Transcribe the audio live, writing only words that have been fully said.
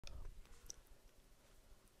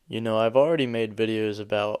I've already made videos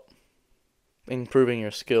about improving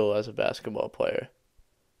your skill as a basketball player,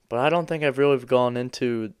 but I don't think I've really gone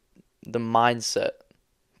into the mindset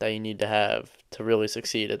that you need to have to really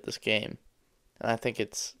succeed at this game. And I think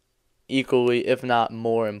it's equally, if not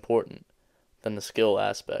more important than the skill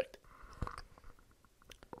aspect.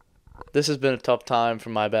 This has been a tough time for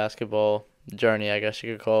my basketball journey, I guess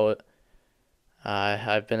you could call it.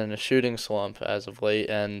 I've been in a shooting slump as of late,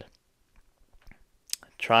 and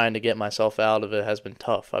trying to get myself out of it has been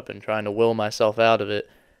tough. I've been trying to will myself out of it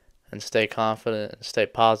and stay confident and stay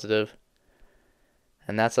positive.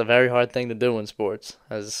 And that's a very hard thing to do in sports,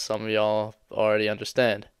 as some of y'all already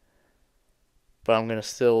understand. But I'm going to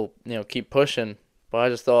still, keep pushing. But I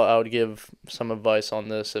just thought I would give some advice on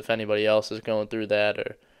this if anybody else is going through that,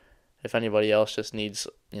 or if anybody else just needs,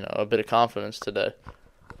 a bit of confidence today.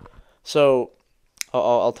 So,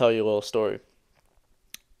 I'll tell you a little story.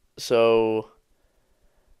 So,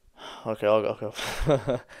 okay, I'll go.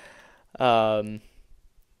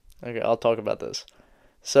 Okay, I'll talk about this.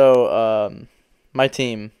 So, my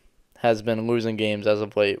team has been losing games as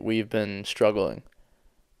of late. We've been struggling.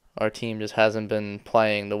 Our team just hasn't been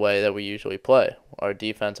playing the way that we usually play. Our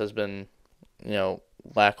defense has been,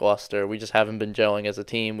 lackluster. We just haven't been gelling as a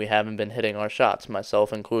team. We haven't been hitting our shots,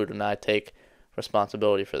 myself included, and I take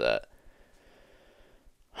responsibility for that.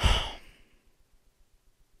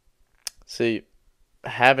 See,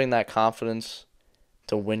 having that confidence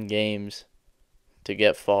to win games, to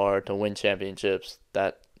get far, to win championships,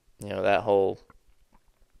 that whole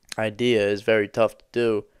idea is very tough to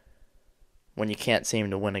do when you can't seem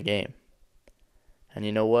to win a game. And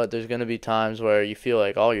you know what? There's going to be times where you feel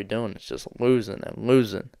like all you're doing is just losing and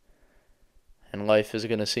losing. And life is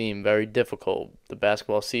going to seem very difficult. The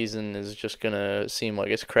basketball season is just going to seem like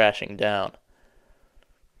it's crashing down.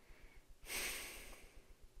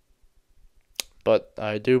 But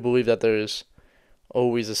I do believe that there's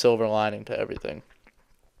always a silver lining to everything.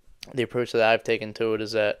 The approach that I've taken to it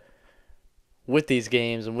is that with these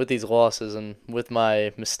games and with these losses and with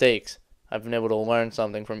my mistakes, I've been able to learn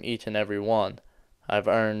something from each and every one. I've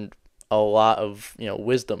earned a lot of,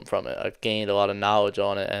 wisdom from it. I've gained a lot of knowledge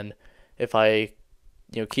on it, and if I,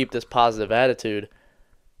 keep this positive attitude,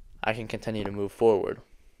 I can continue to move forward.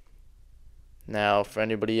 Now, for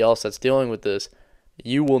anybody else that's dealing with this,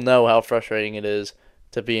 you will know how frustrating it is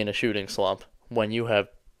to be in a shooting slump when you have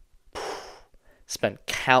spent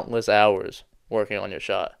countless hours working on your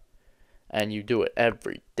shot, and you do it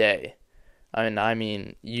every day. I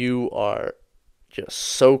mean, you are just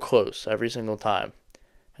so close every single time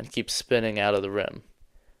and keep spinning out of the rim.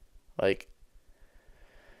 Like,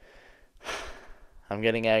 I'm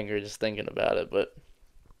getting angry just thinking about it, but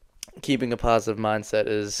keeping a positive mindset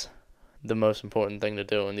is the most important thing to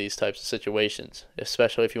do in these types of situations,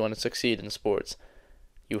 especially if you want to succeed in sports.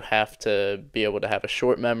 You have to be able to have a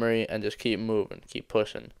short memory and just keep moving, keep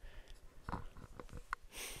pushing.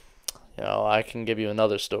 I can give you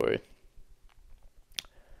another story.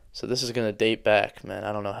 So this is going to date back, man,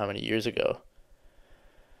 I don't know how many years ago.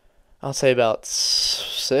 I'll say about,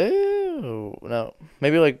 I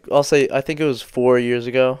think it was 4 years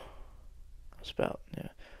ago.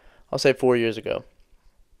 I'll say 4 years ago.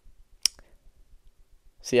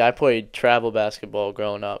 See, I played travel basketball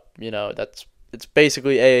growing up. It's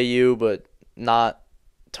basically AAU, but not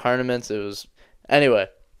tournaments. Anyway,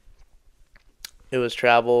 it was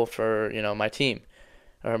travel for, my team,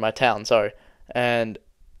 or my town, sorry. And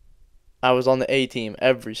I was on the A team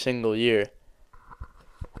every single year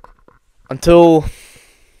until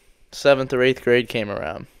 7th or 8th grade came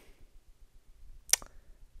around.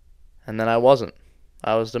 And then I wasn't.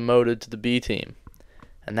 I was demoted to the B team,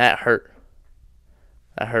 and that hurt.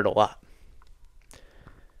 That hurt a lot.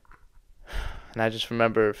 And I just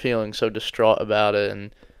remember feeling so distraught about it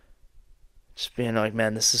and just being like,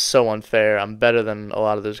 man, this is so unfair. I'm better than a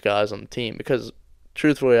lot of those guys on the team, because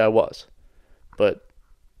truthfully I was. But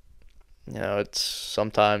it's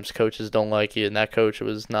sometimes coaches don't like you, and that coach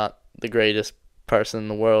was not the greatest person in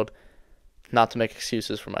the world. Not to make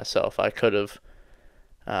excuses for myself. I could have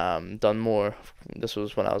done more. This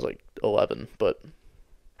was when I was like 11, but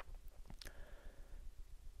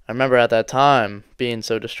I remember at that time being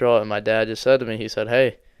so distraught, and my dad just said to me, he said,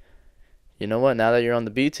 hey, you know what, now that you're on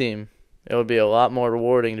the B team, it would be a lot more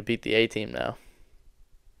rewarding to beat the A team now.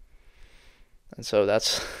 And so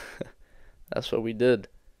that's what we did.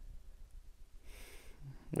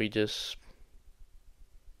 We just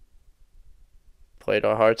played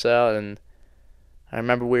our hearts out, and I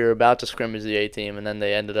remember we were about to scrimmage the A team, and then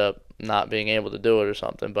they ended up not being able to do it or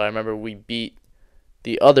something. But I remember we beat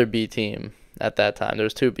the other B team at that time. There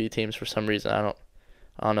was two B teams for some reason. I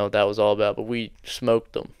don't know what that was all about, but we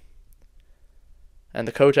smoked them. And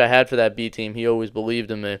the coach I had for that B team, he always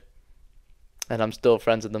believed in me, and I'm still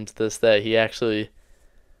friends with him to this day. He actually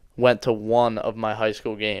went to one of my high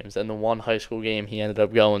school games, and the one high school game he ended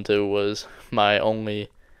up going to was my only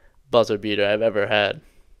buzzer beater I've ever had.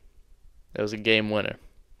 It was a game winner.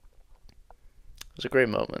 It was a great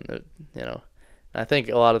moment. I think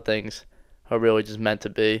a lot of things are really just meant to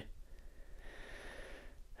be,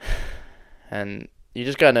 and you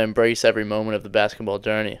just gotta embrace every moment of the basketball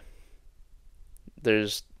journey.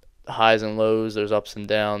 There's highs and lows, there's ups and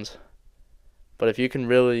downs. But if you can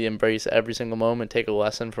really embrace every single moment, take a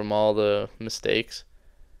lesson from all the mistakes,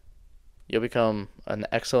 you'll become an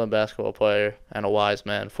excellent basketball player and a wise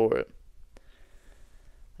man for it.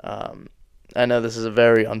 I know this is a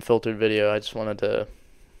very unfiltered video. I just wanted to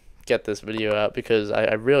get this video out because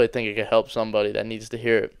I really think it could help somebody that needs to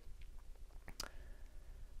hear it.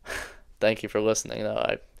 Thank you for listening, though.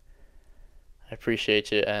 I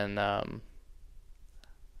appreciate you. And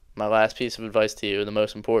my last piece of advice to you, the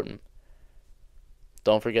most important,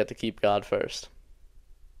 don't forget to keep God first.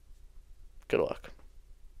 Good luck.